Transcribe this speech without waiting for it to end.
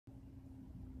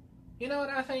You know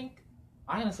what I think?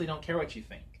 I honestly don't care what you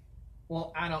think.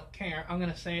 Well, I don't care. I'm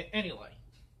going to say it anyway.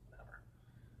 Whatever.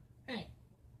 Hey,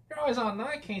 you're always on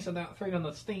my case about freedom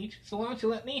of speech, so why don't you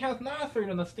let me have my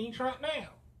freedom of speech right now?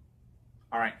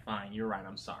 Alright, fine. You're right.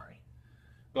 I'm sorry.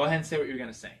 Go ahead and say what you're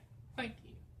going to say. Thank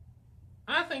you.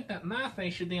 I think that my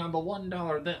face should be on the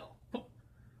 $1 bill.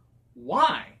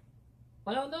 Why?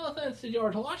 Well, no offense to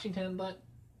George Washington, but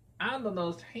I'm the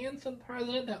most handsome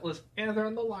president that was ever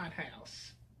in the White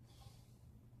House.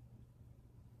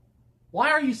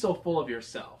 Why are you so full of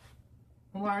yourself?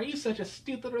 Why are you such a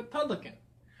stupid Republican?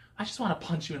 I just want to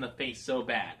punch you in the face so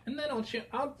bad, and then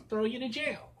I'll throw you to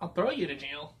jail. I'll throw you to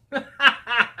jail.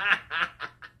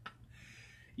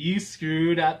 You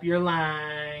screwed up your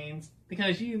lines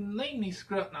because you made me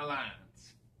screw up my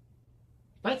lines.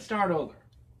 Let's start over.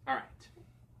 All right.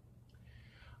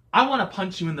 I want to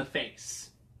punch you in the face,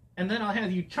 and then I'll have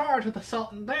you charged with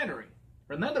assault and battery.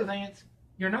 Remember, Vance,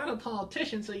 you're not a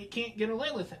politician, so you can't get away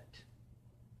with it.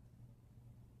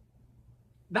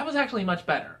 That was actually much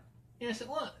better. Yes, it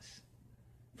was.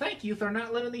 Thank you for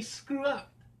not letting me screw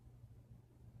up.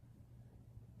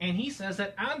 And he says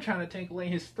that I'm trying to take away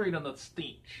his freedom of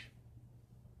speech.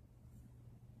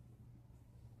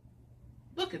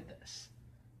 Look at this.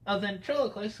 A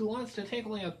ventriloquist who wants to take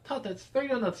away a puppet's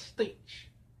freedom of speech.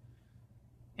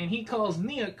 And he calls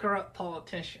me a corrupt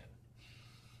politician.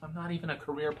 I'm not even a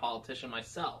career politician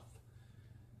myself.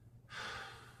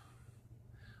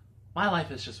 My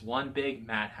life is just one big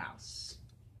madhouse.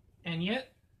 And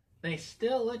yet, they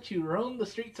still let you roam the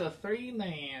streets of free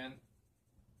man.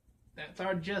 That's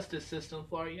our justice system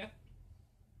for you.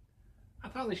 I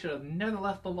probably should have never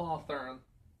left the law firm.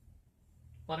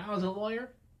 When I was a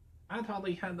lawyer, I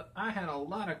had a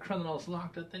lot of criminals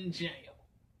locked up in jail.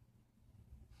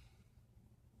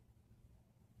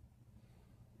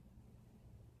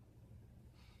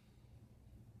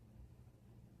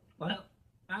 Well,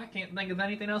 I can't think of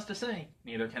anything else to say.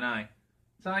 Neither can I.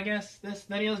 So I guess this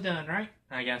video's done, right?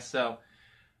 I guess so.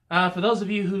 For those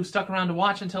of you who stuck around to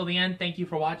watch until the end, thank you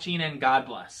for watching, and God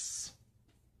bless.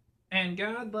 And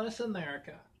God bless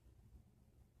America.